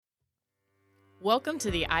Welcome to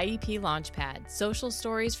the IEP Launchpad, Social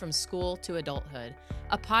Stories from School to Adulthood,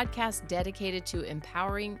 a podcast dedicated to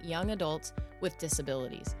empowering young adults with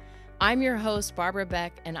disabilities. I'm your host, Barbara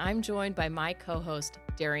Beck, and I'm joined by my co-host,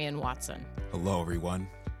 Darian Watson. Hello, everyone.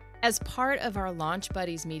 As part of our Launch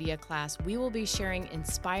Buddies media class, we will be sharing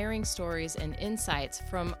inspiring stories and insights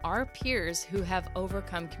from our peers who have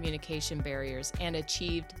overcome communication barriers and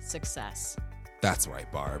achieved success. That's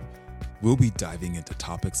right, Barb. We'll be diving into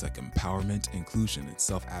topics like empowerment, inclusion, and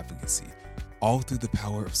self-advocacy, all through the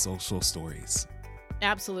power of social stories.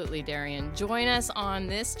 Absolutely, Darian. Join us on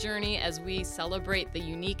this journey as we celebrate the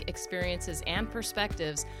unique experiences and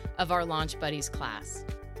perspectives of our Launch Buddies class.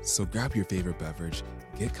 So grab your favorite beverage,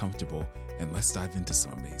 get comfortable, and let's dive into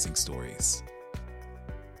some amazing stories.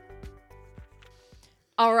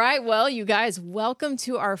 All right. Well, you guys, welcome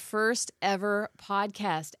to our first ever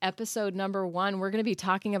podcast, episode number 1. We're going to be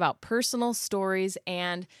talking about personal stories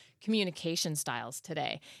and communication styles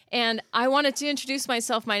today. And I wanted to introduce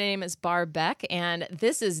myself. My name is Barb Beck, and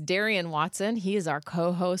this is Darian Watson. He is our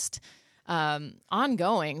co-host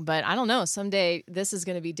ongoing, but I don't know, someday this is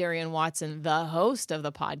going to be Darian Watson, the host of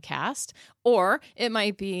the podcast, or it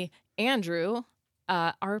might be Andrew,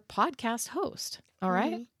 our podcast host. All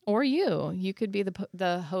right. Mm-hmm. Or you could be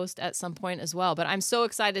the host at some point as well. But I'm so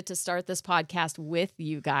excited to start this podcast with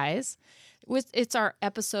you guys. It's our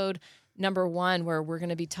episode number 1, where we're going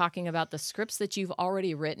to be talking about the scripts that you've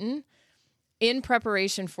already written in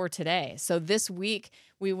preparation for today. So this week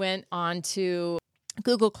we went on to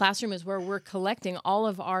Google Classroom, is where we're collecting all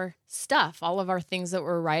of our stuff, all of our things that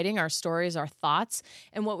we're writing, our stories, our thoughts,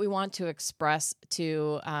 and what we want to express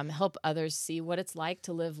to help others see what it's like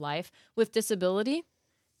to live life with disability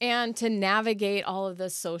and to navigate all of the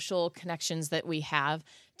social connections that we have,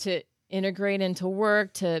 to integrate into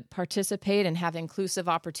work, to participate and have inclusive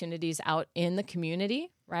opportunities out in the community,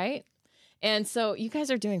 right? And so you guys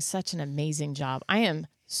are doing such an amazing job. I am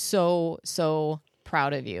so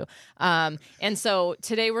proud of you. And so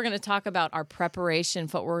today we're going to talk about our preparation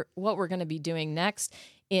for what we're going to be doing next.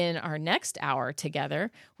 In our next hour together,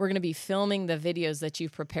 we're going to be filming the videos that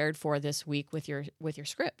you've prepared for this week with your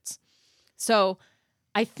scripts. So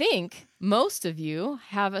I think most of you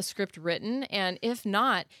have a script written, and if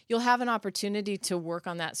not, you'll have an opportunity to work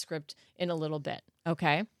on that script in a little bit,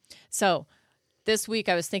 okay? So this week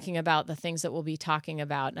I was thinking about the things that we'll be talking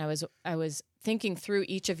about, and I was thinking through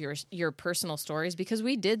each of your personal stories, because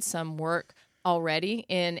we did some work already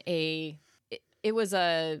in it was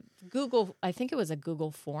a Google, I think it was a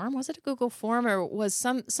Google form. Was it a Google form, or was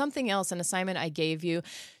something else, an assignment I gave you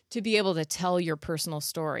to be able to tell your personal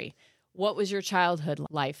story? What was your childhood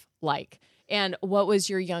life like? And what was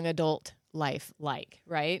your young adult life like,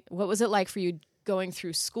 right? What was it like for you going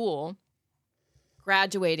through school,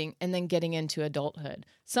 graduating, and then getting into adulthood?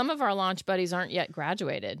 Some of our launch buddies aren't yet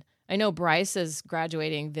graduated. I know Bryce is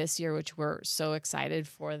graduating this year, which we're so excited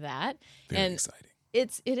for that. Very exciting.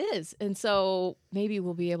 It is. And so maybe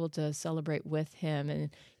we'll be able to celebrate with him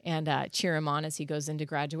and cheer him on as he goes into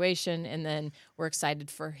graduation. And then we're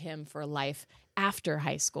excited for him for life after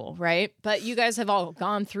high school, right? But you guys have all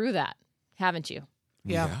gone through that, haven't you?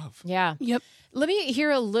 We have. Yeah. Yep. Let me hear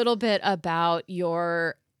a little bit about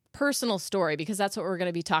your personal story, because that's what we're going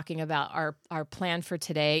to be talking about. Our plan for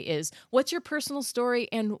today is, what's your personal story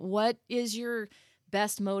and what is your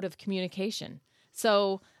best mode of communication?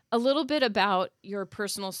 So a little bit about your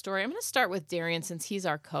personal story. I'm going to start with Darian, since he's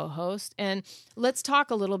our co-host, and let's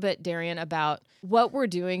talk a little bit, Darian, about what we're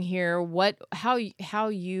doing here, how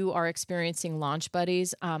you are experiencing Launch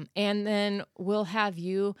Buddies, and then we'll have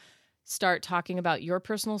you start talking about your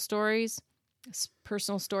personal story,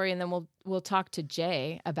 and then we'll talk to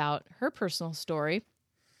Jay about her personal story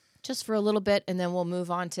just for a little bit, and then we'll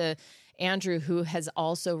move on to Andrew, who has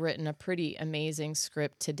also written a pretty amazing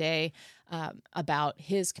script today about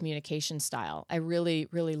his communication style. I really,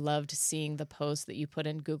 really loved seeing the post that you put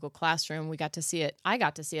in Google Classroom. I got to see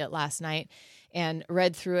it last night and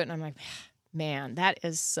read through it, and I'm like, man, that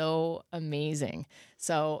is so amazing.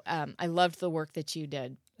 So I loved the work that you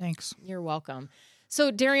did. Thanks. You're welcome.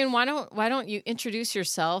 So Darian, why don't you introduce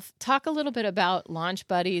yourself, talk a little bit about Launch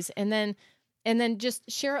Buddies, and then just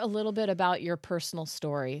share a little bit about your personal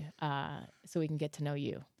story so we can get to know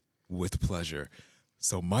you. With pleasure.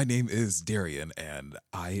 So my name is Darian, and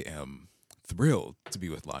I am thrilled to be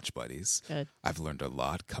with Launch Buddies. Good. I've learned a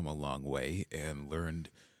lot, come a long way, and learned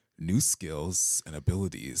new skills and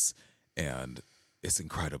abilities, and it's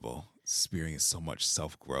incredible. Experienced so much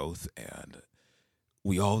self-growth, and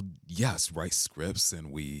we all, write scripts,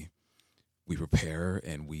 and we prepare,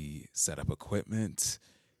 and we set up equipment.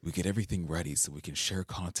 We get everything ready so we can share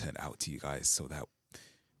content out to you guys, so that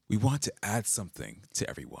we want to add something to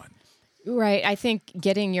everyone. Right. I think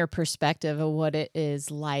getting your perspective of what it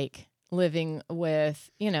is like living with,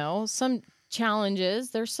 some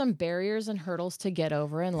challenges, there's some barriers and hurdles to get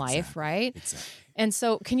over in life, right? Exactly. And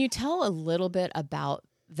so can you tell a little bit about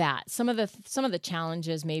that? Some of the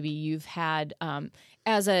challenges maybe you've had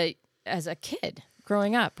as a kid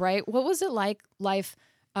growing up, right? What was it like life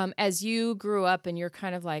as you grew up and you're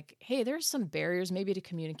kind of like, hey, there's some barriers maybe to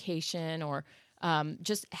communication or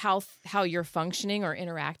just how you're functioning or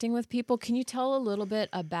interacting with people. Can you tell a little bit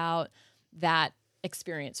about that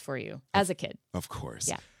experience for you as a kid? Of course.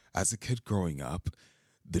 Yeah. As a kid growing up,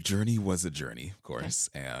 the journey was a journey, of course.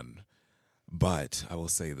 Okay. But I will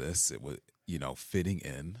say this, it was, fitting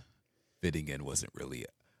in wasn't really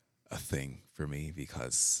a thing for me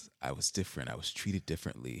because I was different. I was treated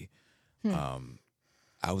differently.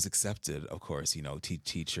 I was accepted, of course,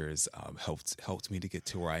 teachers helped me to get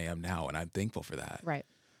to where I am now. And I'm thankful for that. Right.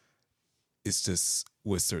 It's just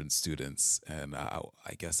with certain students. And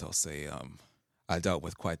I guess I'll say I dealt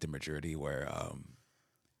with quite the majority where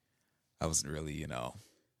I wasn't really,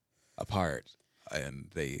 a part.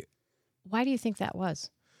 And Why do you think that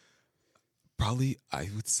was? Probably, I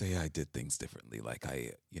would say I did things differently. Like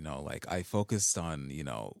I focused on,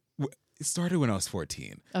 it started when I was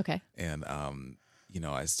 14. Okay. And,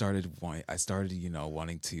 I started,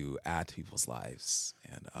 wanting to add to people's lives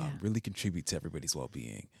and really contribute to everybody's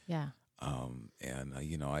well-being. Yeah.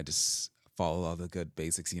 I just follow all the good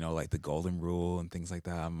basics, like the golden rule and things like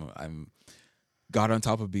that. I'm got on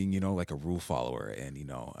top of being, like a rule follower and,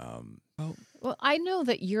 Well, I know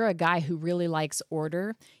that you're a guy who really likes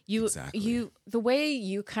order. Exactly. The way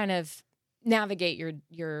you kind of navigate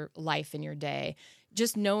your life and your day,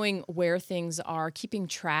 just knowing where things are, keeping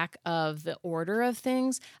track of the order of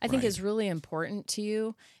things, I think is really important to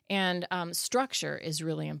you. And structure is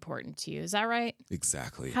really important to you. Is that right?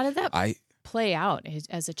 Exactly. How did that play out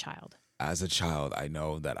as a child? As a child, I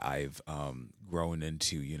know that I've grown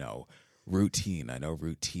into, routine. I know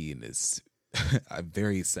routine is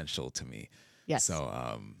very essential to me. Yes.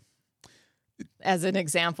 So, as an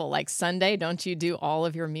example, like Sunday, don't you do all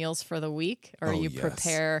of your meals for the week? Or you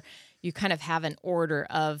prepare, you kind of have an order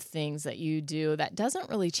of things that you do that doesn't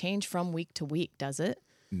really change from week to week, does it?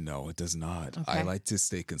 No, it does not. Okay. I like to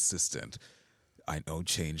stay consistent. I know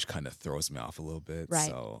change kind of throws me off a little bit. Right.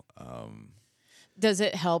 So, does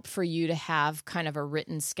it help for you to have kind of a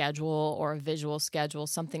written schedule or a visual schedule,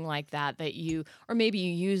 something like that or maybe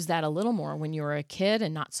you use that a little more when you were a kid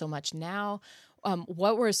and not so much now?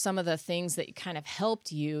 What were some of the things that kind of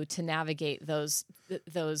helped you to navigate those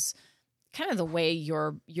kind of the way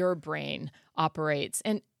your brain operates?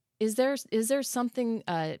 And is there something,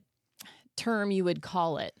 term you would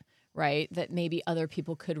call it, right, that maybe other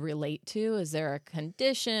people could relate to? Is there a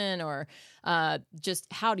condition or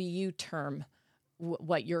just how do you term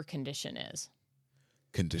what your condition is?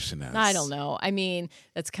 Condition as? I don't know. I mean,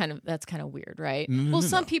 that's kind of weird, right? No,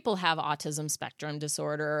 some people have autism spectrum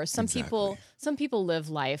disorder, or some people live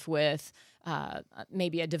life with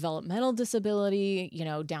maybe a developmental disability,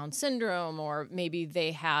 Down syndrome, or maybe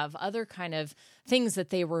they have other kind of things that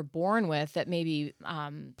they were born with that maybe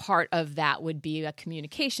part of that would be a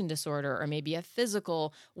communication disorder or maybe a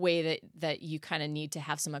physical way that you kind of need to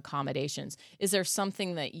have some accommodations. Is there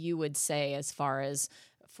something that you would say as far as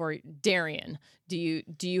for Darian, do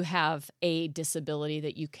you have a disability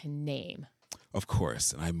that you can name? Of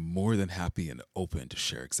course, and I'm more than happy and open to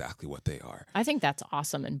share exactly what they are. I think that's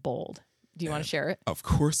awesome and bold. Do you want to share it? Of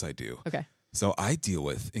course I do. Okay. So I deal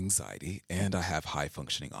with anxiety and I have high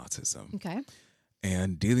functioning autism. Okay.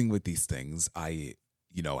 And dealing with these things, I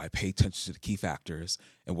pay attention to the key factors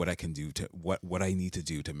and what I can do to what I need to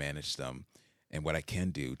do to manage them and what I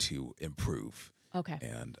can do to improve. Okay.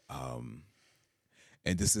 And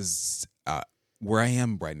this is where I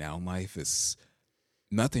am right now in life is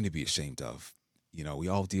nothing to be ashamed of. We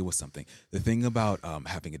all deal with something. The thing about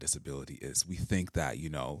having a disability is we think that,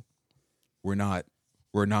 we're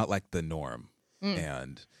not like the norm.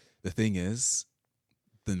 And the thing is,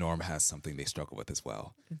 the norm has something they struggle with as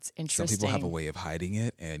well. It's interesting. Some people have a way of hiding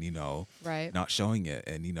it and, right, not showing it.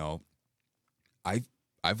 And,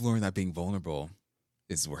 I've learned that being vulnerable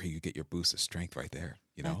is where you get your boost of strength right there,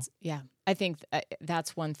 I think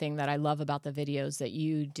that's one thing that I love about the videos that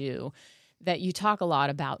you do, that you talk a lot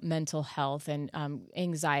about mental health and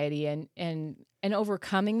anxiety and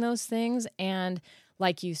overcoming those things. And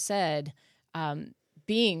like you said,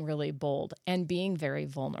 being really bold and being very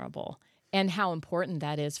vulnerable, and how important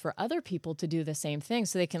that is for other people to do the same thing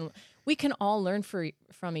so we can all learn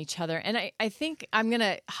from each other. And I think I'm going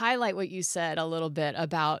to highlight what you said a little bit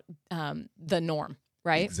about the norm,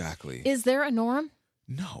 right? Exactly. Is there a norm?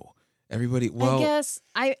 No. Everybody, I guess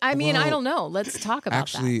I mean, I well, don't know. Let's talk about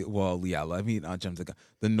actually, well, yeah, let me jump the gun.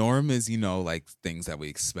 The norm is, like things that we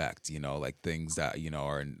expect, like things that,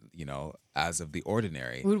 are, as of the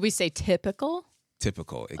ordinary, that. Would we say typical?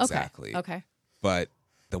 typical, exactly. Okay. But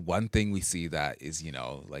the one thing we see that is,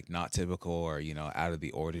 like not typical or, out of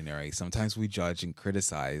the ordinary, sometimes we judge and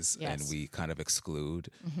criticize and Yes. we kind of exclude,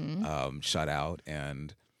 Mm-hmm. shut out.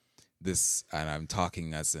 And I'm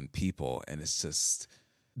talking as in people, and it's just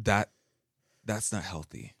that's not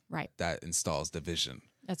healthy. Right. That installs division.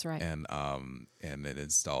 That's right. And it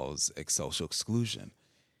installs social exclusion.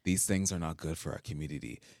 These things are not good for our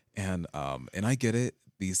community. And I get it.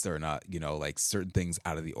 These are not, like certain things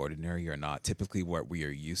out of the ordinary are not typically what we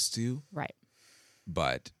are used to. Right.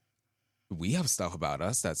 But we have stuff about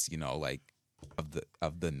us that's, like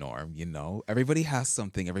of the norm, Everybody has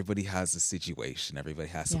something, everybody has a situation, everybody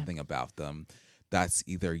has something about them that's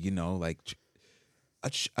either, like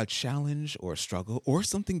a challenge or a struggle or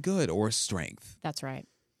something good or a strength. That's right.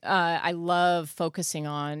 I love focusing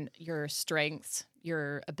on your strengths,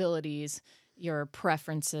 your abilities, your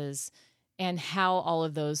preferences, and how all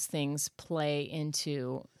of those things play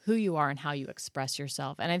into who you are and how you express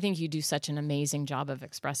yourself. And I think you do such an amazing job of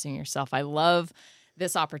expressing yourself. I love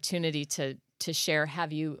this opportunity to share,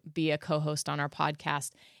 have you be a co-host on our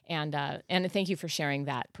podcast, and thank you for sharing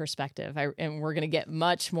that perspective. And we're going to get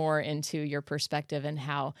much more into your perspective and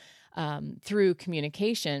how through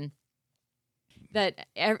communication that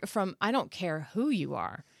from I don't care who you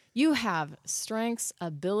are, you have strengths,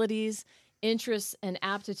 abilities, interests, and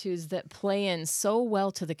aptitudes that play in so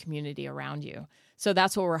well to the community around you. So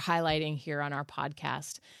that's what we're highlighting here on our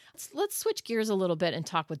podcast. Let's switch gears a little bit and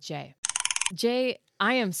talk with Jay. Jay,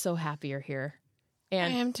 I am so happy you're here.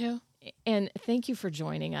 And I am too. And thank you for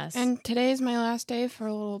joining us. And today's my last day for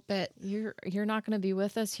a little bit. You're not going to be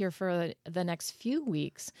with us here for the next few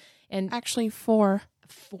weeks. And Actually, 4.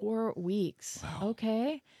 4 weeks. Wow.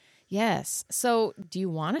 Okay. Yes. So do you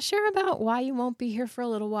want to share about why you won't be here for a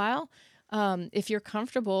little while? If you're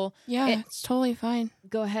comfortable, Yeah, it's totally fine.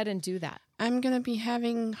 go ahead and do that. I'm going to be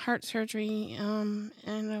having heart surgery in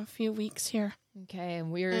a few weeks here. Okay.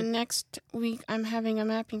 And next week, I'm having a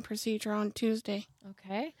mapping procedure on Tuesday.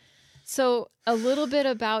 Okay. So a little bit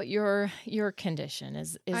about your condition.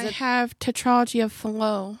 Is I it, have tetralogy of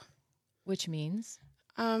Fallot. which means?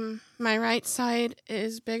 My right side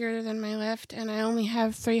is bigger than my left, and I only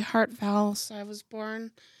have 3 heart valves. I was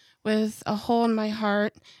born with a hole in my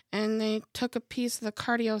heart, and they took a piece of the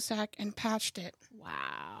cardio sac and patched it.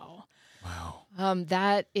 Wow. Wow.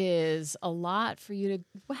 That is a lot for you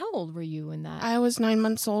to. How old were you in that I was 9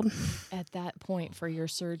 months old. at that point for your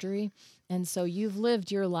surgery? And so you've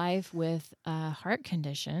lived your life with a heart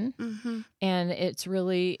condition, Mm-hmm. and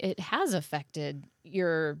it has affected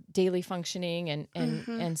your daily functioning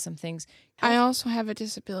and some things. I also have a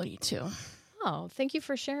disability too. Oh, thank you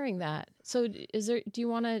for sharing that. So do you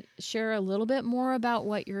want to share a little bit more about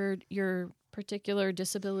what your particular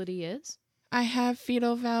disability is? I have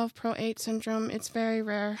fetal valve pro 8 syndrome. It's very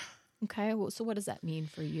rare. Okay. Well, so what does that mean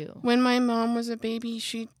for you? When my mom was a baby,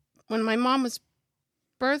 when my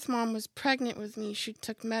birth mom was pregnant with me, she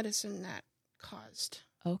took medicine that caused.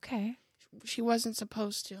 Okay. She wasn't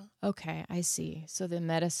supposed to. Okay, I see. So the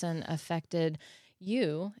medicine affected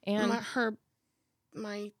you and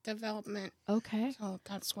My development. okay, So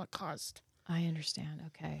that's what caused. I understand.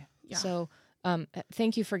 Okay. Yeah. So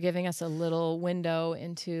thank you for giving us a little window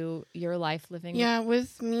into your life living. Yeah,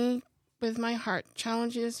 with my heart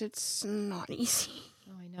challenges, it's not easy.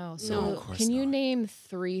 Oh, I know. No, So of course can you not. name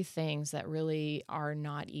 3 things that really are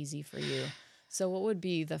not easy for you? So what would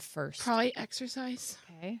be the first? Probably exercise.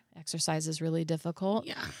 Okay. Exercise is really difficult.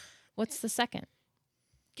 Yeah. What's the second?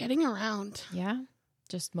 Getting around. Yeah.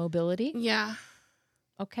 Just mobility? Yeah.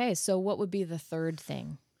 Okay. So what would be the third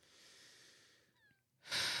thing?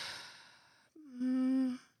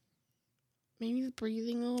 Maybe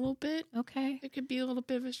breathing a little bit. Okay. It could be a little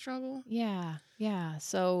bit of a struggle. Yeah. Yeah.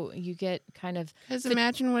 So you get kind of Because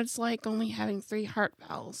imagine what it's like only having 3 heart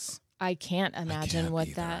valves. I can't imagine can't what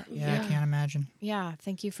either. that. Yeah, I can't imagine. Yeah.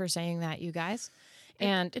 Thank you for saying that, you guys.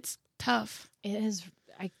 And It's tough. it is.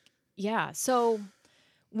 Yeah. So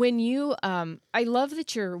when you, I love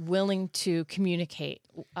that you're willing to communicate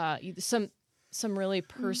some really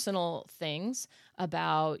personal things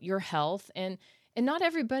about your health, and not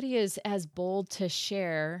everybody is as bold to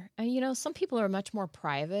share. And some people are much more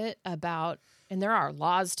private about, and there are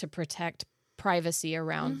laws to protect privacy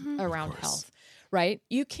around course. health. Right?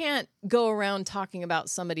 You can't go around talking about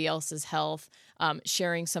somebody else's health,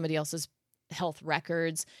 sharing somebody else's health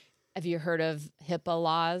records. have you heard of HIPAA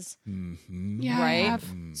laws? Mm-hmm. Yeah, I Right? have.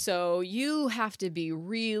 So you have to be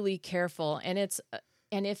really careful. And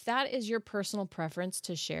if that is your personal preference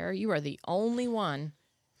to share, you are the only one.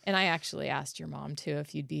 And I actually asked your mom too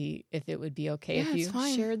if it would be okay Yeah, if you it's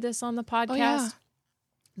fine. shared this on the podcast. Oh, yeah.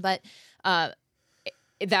 But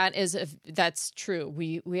that's true.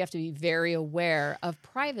 We have to be very aware of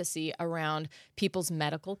privacy around people's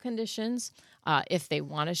medical conditions. If they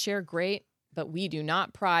want to share, great, but we do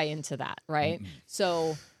not pry into that, right? Mm-mm.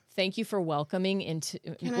 So thank you for welcoming Can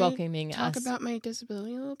I talk us. about my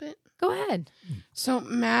disability a little bit? Go ahead. So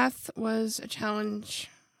math was a challenge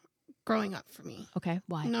growing up for me. Okay,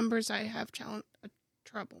 why? Numbers I have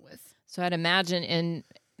trouble with. So I'd imagine in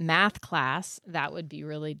math class that would be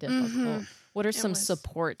really difficult. Mhm. What are It some was.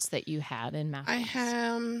 supports that you had in math I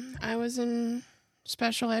class? I was in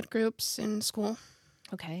special ed groups in school.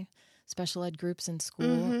 Okay. Special ed groups in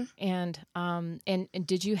school. Mhm. And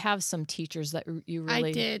did you have some teachers that you really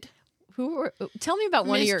I did. Who were tell me about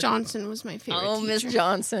one of Miss your Johnson was my favorite Oh, Miss teacher.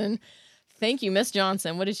 Johnson. Thank you, Miss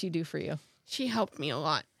Johnson. What did she do for you? She helped me a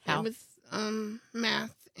lot. How? With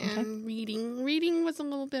math and Okay. reading. Reading was a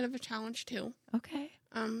little bit of a challenge too. Okay.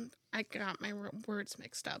 I got my words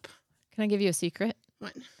mixed up. Can I give you a secret?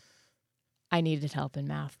 What? I needed help in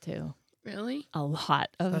math too. Really? A lot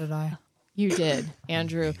of So did I. You did,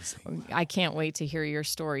 Andrew. Amazing. I can't wait to hear your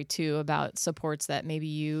story too about supports that maybe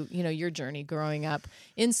your journey growing up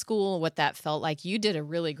in school, what that felt like. You did a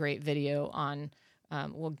really great video on.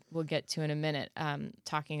 We'll get to in a minute,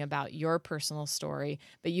 talking about your personal story.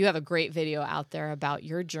 But you have a great video out there about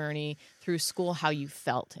your journey through school, how you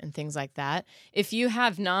felt, and things like that. If you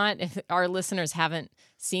have not, if our listeners haven't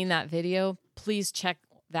seen that video, please check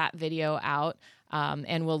that video out,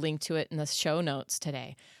 and we'll link to it in the show notes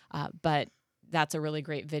today. But that's a really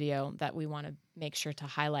great video that we want to make sure to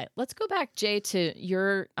highlight. Let's go back, Jay, to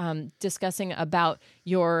your discussing about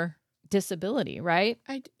your disability, right?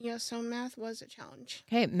 So math was a challenge.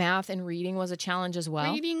 Okay, math and reading was a challenge as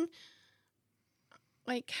well. Reading,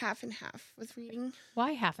 like half and half with reading.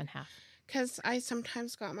 Why half and half? Because I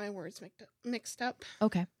sometimes got my words mixed up.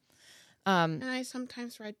 Okay. And I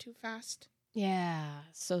sometimes read too fast. Yeah,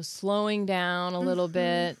 so slowing down a little Mhm.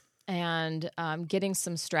 bit and getting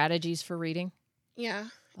some strategies for reading. Yeah.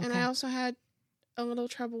 And Okay. I also had a little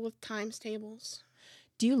trouble with times tables.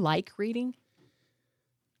 Do you like reading?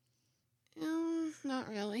 Not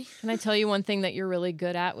really. Can I tell you one thing that you're really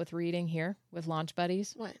good at with reading here with Launch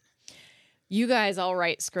Buddies? What? You guys all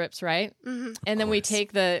write scripts, right? Mm-hmm. And then we course.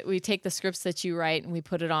 take the scripts that you write and we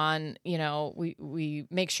put it on, we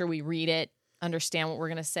make sure we read it, understand what we're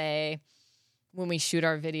going to say. When we shoot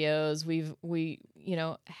our videos, we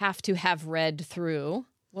have to have read through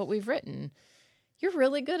what we've written. You're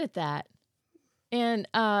really good at that. And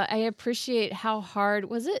I appreciate how hard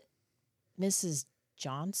was it? Mrs.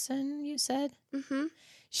 Johnson, you said? Mm-hmm.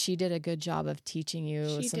 She did a good job of teaching you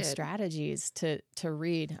She some did. strategies to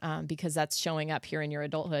read, because that's showing up here in your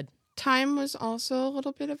adulthood. Time was also a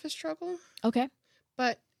little bit of a struggle, Okay.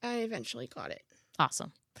 but I eventually got it.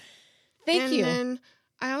 Awesome. Thank you. And then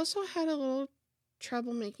I also had a little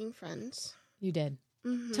trouble making friends. You did.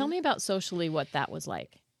 Mhm. Tell me about socially what that was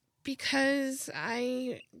like. Because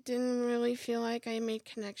I didn't really feel like I made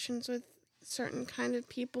connections with certain kind of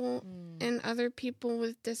people and other people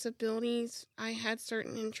with disabilities. I had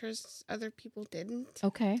certain interests other people didn't.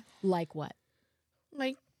 Okay. Like what?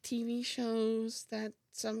 Like TV shows that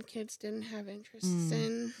some kids didn't have interests Mm,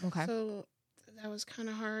 in. okay. So that was kind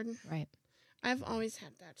of hard. Right. I've always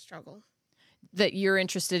had that struggle. That you're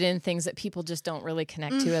interested in things that people just don't really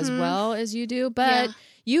connect to as Mhm. well as you do. But Yeah.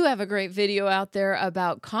 you have a great video out there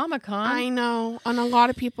about Comic-Con. I know. And a lot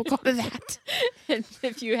of people go to that. And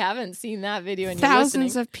if you haven't seen that video and Thousands you're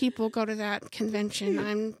listening, of people go to that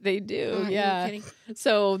convention. they do. Not Yeah. even kidding.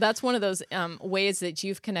 So that's one of those ways that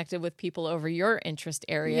you've connected with people over your interest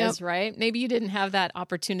areas, right? Maybe you didn't have that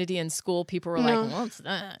opportunity in school. People were No. like, "Well, it's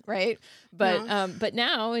that," right? But No. but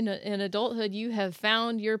now in adulthood, you have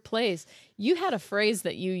found your place. You had a phrase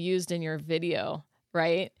that you used in your video,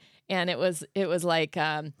 right? And it was like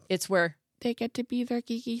it's where They get to be their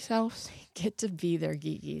geeky selves. get to be their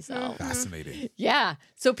geeky self. Fascinating. Yeah.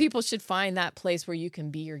 So people should find that place where you can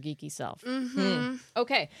be your geeky self. Mm-hmm.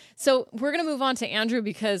 Okay, so we're going to move on to Andrew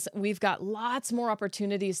because we've got lots more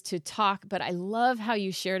opportunities to talk, but I love how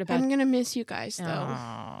you shared about... I'm going to miss you guys,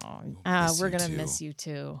 though. Miss we're you going to too. miss you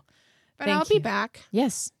too. but thank I'll be you. back.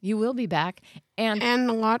 Yes, you will be back. And And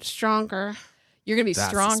a lot stronger. you're going to be That's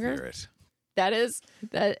the stronger. spirit. That is,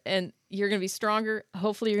 and you're going to be stronger.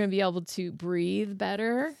 Hopefully you're going to be able to breathe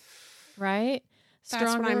better, right? That's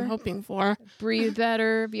stronger, what I'm hoping for. breathe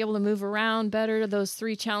better, be able to move around better. Those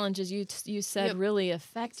 3 challenges you said Yep. really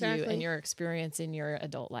affect you Exactly. and your experience in your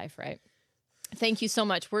adult life, right? Thank you so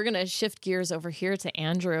much. We're going to shift gears over here to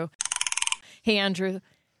Andrew. Hey, Andrew.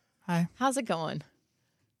 Hi. How's it going?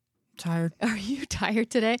 Tired. Are you tired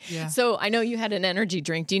today? Yeah. So I know you had an energy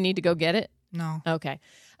drink. Do you need to go get it? No. Okay.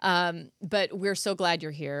 But we're so glad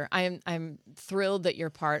you're here. I'm thrilled that you're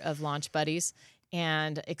part of Launch Buddies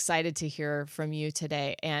and excited to hear from you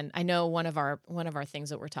today. And I know one of our things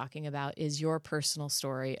that we're talking about is your personal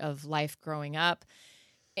story of life growing up.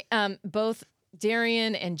 Both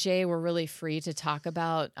Darian and Jay were really free to talk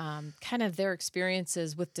about kind of their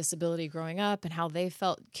experiences with disability growing up and how they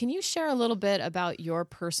felt. Can you share a little bit about your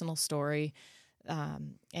personal story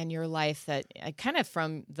and your life that kind of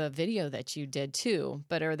from the video that you did too?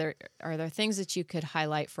 But are there things that you could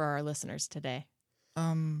highlight for our listeners today?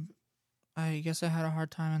 I guess I had a hard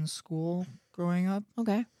time in school growing up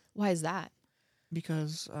Okay. Why is that?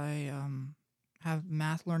 because I have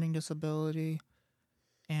math learning disability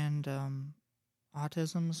and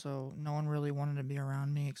autism, so no one really wanted to be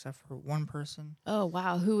around me except for one person. Oh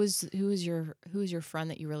wow, who was your friend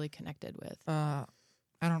that you really connected with? I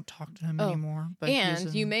don't talk to him Oh, anymore. But And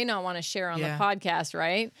he's you in- may not want to share on Yeah. the podcast,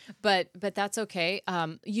 right? But that's okay.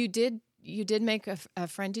 You did make a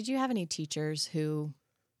friend. Did you have any teachers who?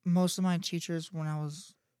 most of my teachers when I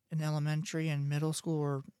was in elementary and middle school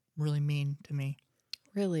were really mean to me.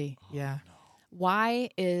 Really? Yeah. Why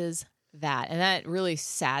is that? And that really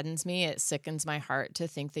saddens me. It sickens my heart to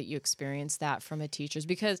think that you experienced that from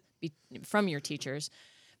from your teachers,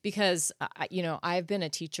 because I've been a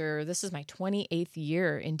teacher. This is my 28th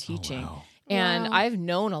year in teaching. wow. And Wow. I've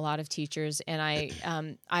known a lot of teachers, and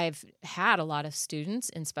I've had a lot of students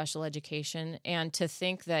in special education. And to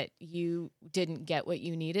think that you didn't get what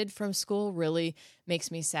you needed from school really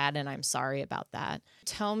makes me sad, and I'm sorry about that.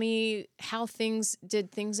 Tell me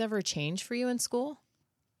did things ever change for you in school?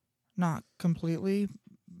 Not completely,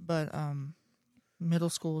 but middle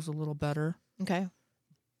school was a little better. Okay.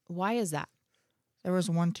 Why is that? There was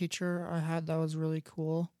one teacher I had that was really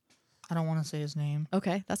cool. I don't want to say his name,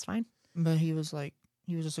 Okay, that's fine. but he was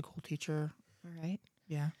just a cool teacher. All right.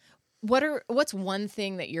 Yeah. What's one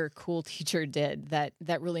thing that your cool teacher did that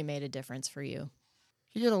really made a difference for you?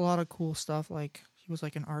 He did a lot of cool stuff. Like he was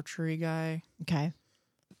like an archery guy. Okay.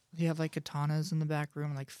 He had like katanas in the back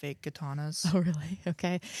room, like fake katanas. Oh, really?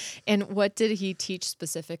 Okay. And what did he teach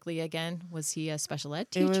specifically again? Was he a special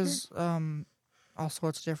ed teacher? It was all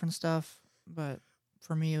sorts of different stuff, but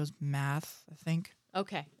for me it was math, I think.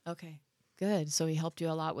 Okay. Good. So he helped you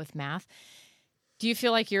a lot with math. Do you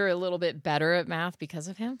feel like you're a little bit better at math because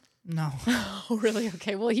of him? No. Oh, really?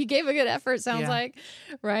 Okay. Well, he gave a good effort, sounds Yeah. like,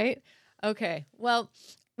 right? Okay. Well,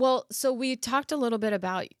 so we talked a little bit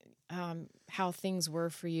about how things were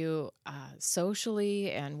for you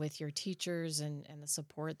socially and with your teachers and the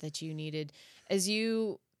support that you needed as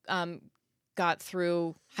you got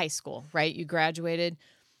through high school, right? You graduated.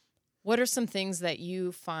 What are some things that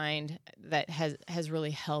you find that has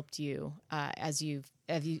really helped you as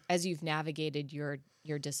you've navigated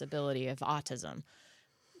your disability of autism?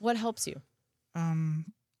 What helps you?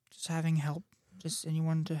 Just having help, just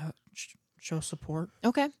anyone to show support.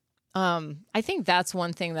 Okay. I think that's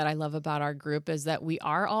one thing that I love about our group is that we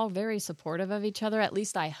are all very supportive of each other. At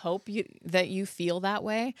least I hope that you feel that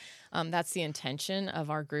way. That's the intention of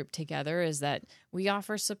our group together is that we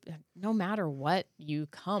offer no matter what you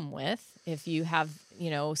come with. If you have,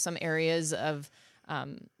 some areas of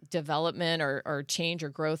development or change or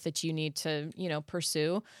growth that you need to,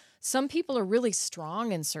 pursue. Some people are really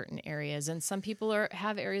strong in certain areas, and some people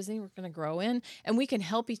have areas that we're going to grow in, and we can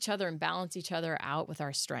help each other and balance each other out with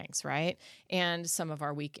our strengths, right? And some of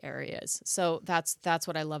our weak areas. So that's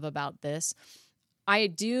what I love about this. I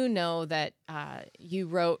do know that you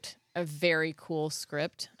wrote a very cool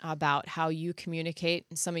script about how you communicate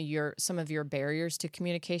and some of your barriers to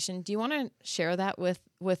communication. Do you want to share that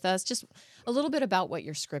with us? Just a little bit about what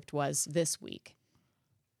your script was this week.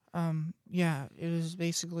 Yeah, it was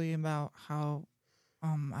basically about how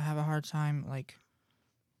I have a hard time, like,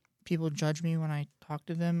 people judge me when I talk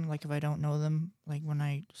to them, like, if I don't know them, like, when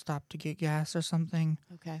I stop to get gas or something.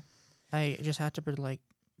 Okay. I just had to,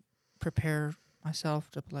 prepare myself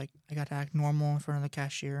to, I got to act normal in front of the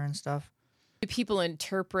cashier and stuff. Do people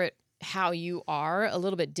interpret how you are a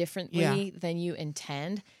little bit differently than you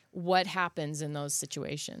intend? What happens in those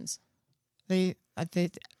situations? They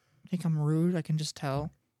think I'm rude. I can just tell.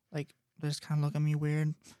 Like, they just kind of look at me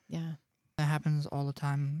weird. Yeah. That happens all the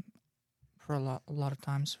time for a lot of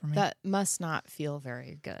times for me. That must not feel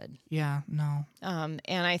very good. Yeah, no. And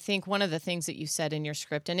I think one of the things that you said in your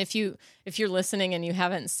script, and if you're listening and you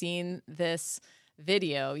haven't seen this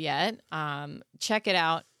video yet, check it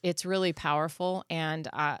out. It's really powerful. And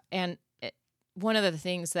one of the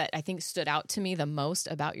things that I think stood out to me the most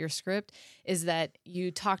about your script is that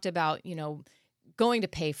you talked about, going to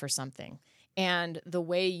pay for something and the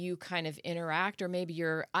way you kind of interact, or maybe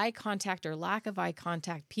your eye contact or lack of eye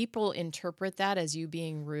contact, people interpret that as you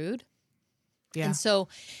being rude. Yeah. And so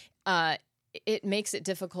it makes it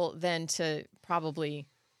difficult then to probably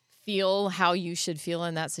feel how you should feel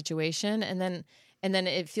in that situation. And then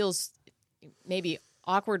it feels maybe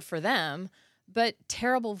awkward for them, but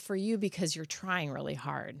terrible for you because you're trying really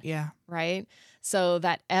hard. Yeah. Right? So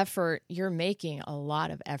that effort, you're making a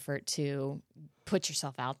lot of effort to put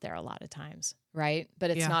yourself out there a lot of times, right? But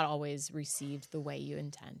it's not always received the way you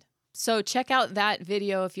intend. So check out that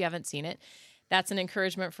video if you haven't seen it. That's an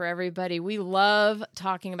encouragement for everybody. We love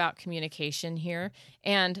talking about communication here,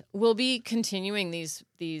 and we'll be continuing these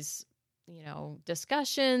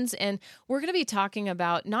discussions, and we're going to be talking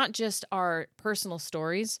about not just our personal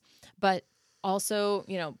stories, but also,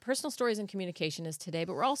 personal stories and communication is today,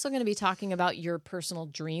 but we're also going to be talking about your personal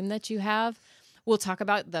dream that you have. We'll talk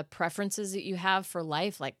about the preferences that you have for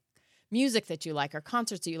life, like music that you like or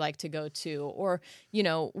concerts that you like to go to, or,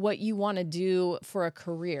 what you want to do for a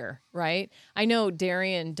career, right? I know,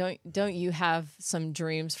 Darian, don't you have some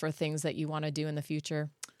dreams for things that you want to do in the future?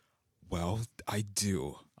 Well, I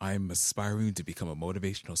do. I'm aspiring to become a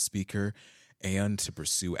motivational speaker and to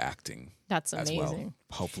pursue acting. That's as amazing. well.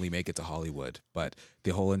 Hopefully make it to Hollywood. But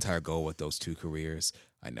the whole entire goal with those two careers,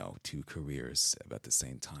 I know 2 careers at the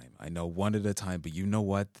same time. I know one at a time, but you know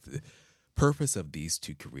what? The purpose of these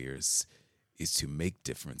 2 careers is to make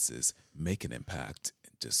differences, make an impact,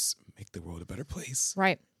 and just make the world a better place.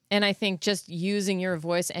 Right. And I think just using your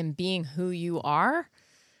voice and being who you are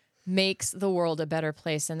makes the world a better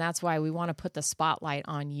place. And that's why we want to put the spotlight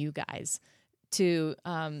on you guys to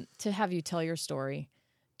have you tell your story,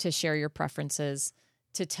 to share your preferences,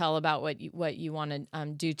 to tell about what you want to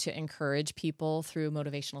do to encourage people through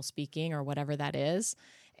motivational speaking or whatever that is.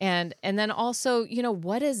 And then also,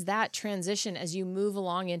 what is that transition as you move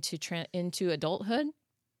along into adulthood?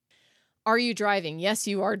 Are you driving? Yes,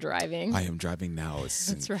 you are driving. I am driving now.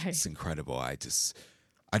 That's right. It's incredible. I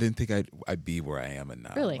didn't think I'd be where I am in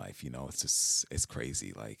Really? life. It's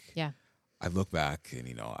crazy. Like, Yeah. I look back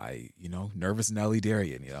and, nervous Nelly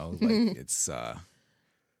Darian, like it's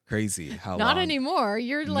crazy how Not long. anymore.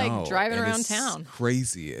 You're like driving and around it's town.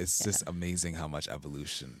 Crazy. It's just amazing how much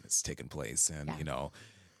evolution has taken place. And,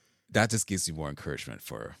 that just gives you more encouragement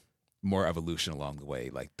for more evolution along the way.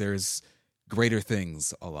 Like there's greater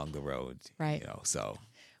things along the road, Right. So.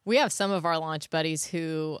 We have some of our launch buddies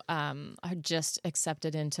who are just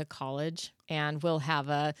accepted into college, and we'll have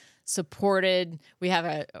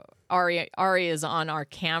Ari is on our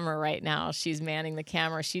camera right now. She's manning the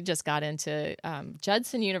camera. She just got into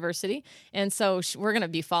Judson University. And so we're going to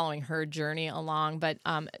be following her journey along, but,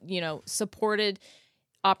 supported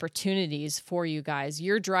opportunities for you guys.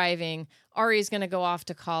 You're driving. Ari's going to go off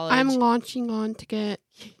to college. I'm launching on to get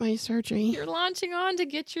my surgery. You're launching on to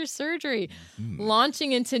get your surgery,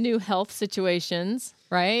 launching into new health situations,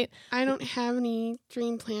 right? I don't have any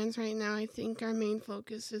dream plans right now. I think our main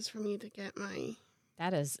focus is for me to get my...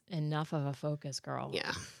 That is enough of a focus, girl.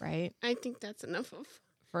 Yeah. Right? I think that's enough of...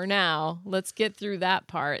 For now, let's get through that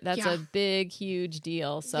part. That's a big, huge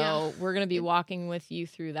deal. So we're going to be walking with you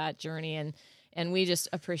through that journey, and we just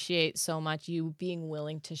appreciate so much you being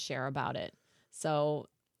willing to share about it. So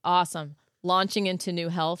awesome. Launching into new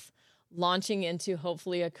health, launching into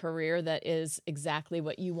hopefully a career that is exactly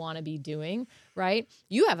what you want to be doing, right?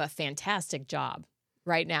 You have a fantastic job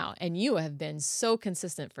right now, and you have been so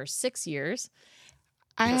consistent for 6 years.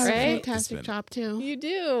 I have a Right? fantastic job, too. You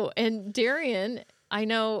do. And Darian, I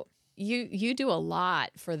know you do a lot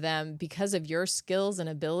for them because of your skills and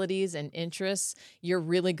abilities and interests. You're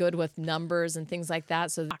really good with numbers and things like that.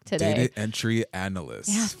 So today, Data entry analyst.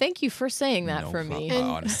 yeah, thank you for saying that No for me. problem. And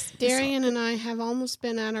Honestly, Darian and I have almost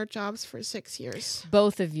been at our jobs for 6 years.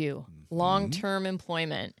 Both of you, long-term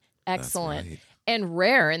employment, excellent, right. and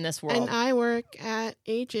rare in this world. And I work at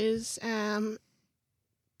Ages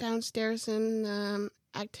downstairs in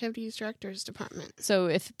Activities Directors Department. So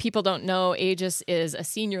if people don't know, Aegis is a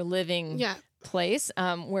senior living Yeah, place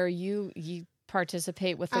where you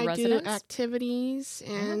participate with the I residents. do activities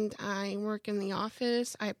and I work in the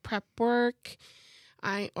office. I prep work.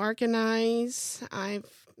 I organize. I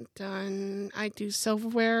do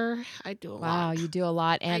silverware. I do a lot. Wow, you do a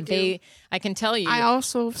lot. And do. I can tell you. I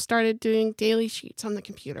also started doing daily sheets on the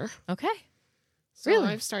computer. Okay. So Really?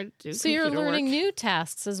 I've started to do So you're computer learning work. new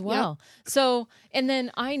tasks as well. So, and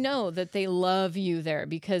then I know that they love you there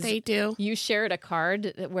because They do. you shared a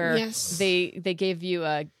card where Yes. they gave you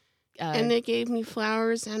a And they gave me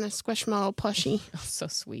flowers and a Squishmallow plushie. oh, so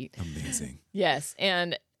sweet. Amazing. Yes,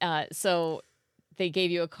 and so they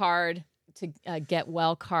gave you a card to get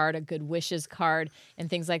well card, a good wishes card, and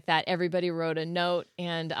things like that. Everybody wrote a note,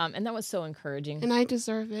 and that was so encouraging. And I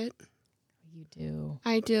deserve it. You do.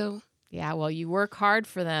 I do. Yeah, well, you work hard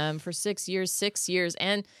for them for 6 years,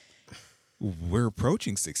 and We're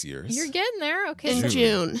approaching 6 years. you're getting there. Okay, In so-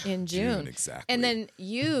 June. in June. Exactly. And then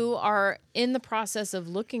you are in the process of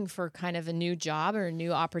looking for kind of a new job or a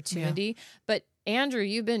new opportunity. But Andrew,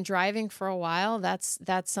 you've been driving for a while. That's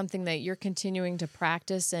something that you're continuing to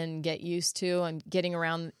practice and get used to and getting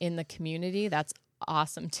around in the community. That's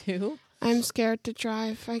awesome too. I'm scared to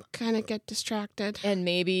drive. I kind of get distracted. And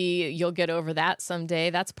maybe you'll get over that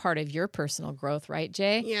someday. That's part of your personal growth, right,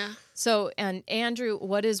 Jay? Yeah. So, and Andrew,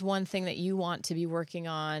 what is one thing that you want to be working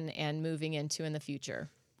on and moving into in the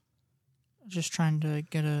future? Just trying to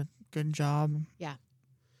get a good job.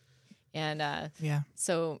 And Yeah.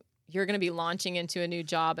 so you're going to be launching into a new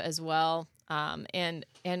job as well. And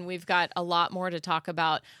we've got a lot more to talk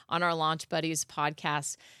about on our Launch Buddies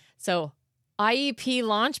podcast. So IEP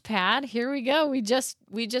Launchpad, here we go. We just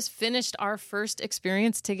finished our first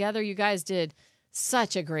experience together. You guys did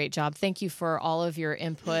such a great job. Thank you for all of your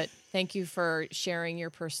input. Thank you for sharing your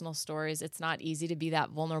personal stories. It's not easy to be that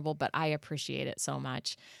vulnerable, but I appreciate it so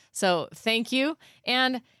much. So thank you,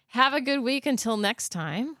 and have a good week until next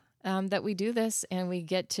time that we do this and we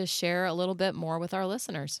get to share a little bit more with our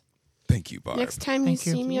listeners. Thank you, Barb. Next time Thank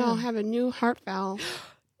you you. see me, I'll have a new heart valve.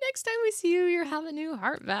 Next time we see you, you'll have a new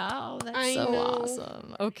heart valve. That's I so know.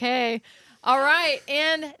 awesome. Okay. All right.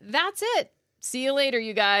 And that's it. See you later,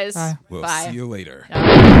 you guys. Bye. We'll Bye. see you later.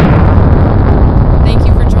 Thank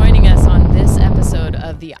you for joining us on this episode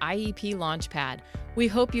of the IEP Launchpad. We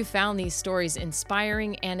hope you found these stories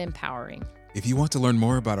inspiring and empowering. If you want to learn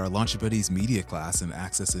more about our Launch Buddies media class and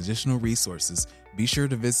access additional resources, be sure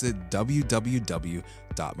to visit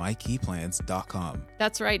www.mykeyplans.com.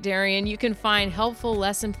 That's right, Darian. You can find helpful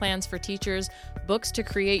lesson plans for teachers, books to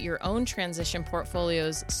create your own transition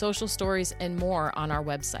portfolios, social stories, and more on our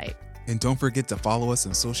website. And don't forget to follow us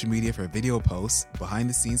on social media for video posts,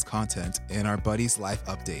 behind-the-scenes content, and our Buddies Life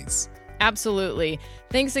updates. Absolutely.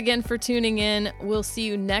 Thanks again for tuning in. We'll see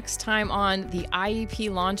you next time on the IEP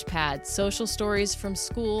Launchpad, social stories from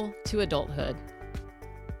school to adulthood.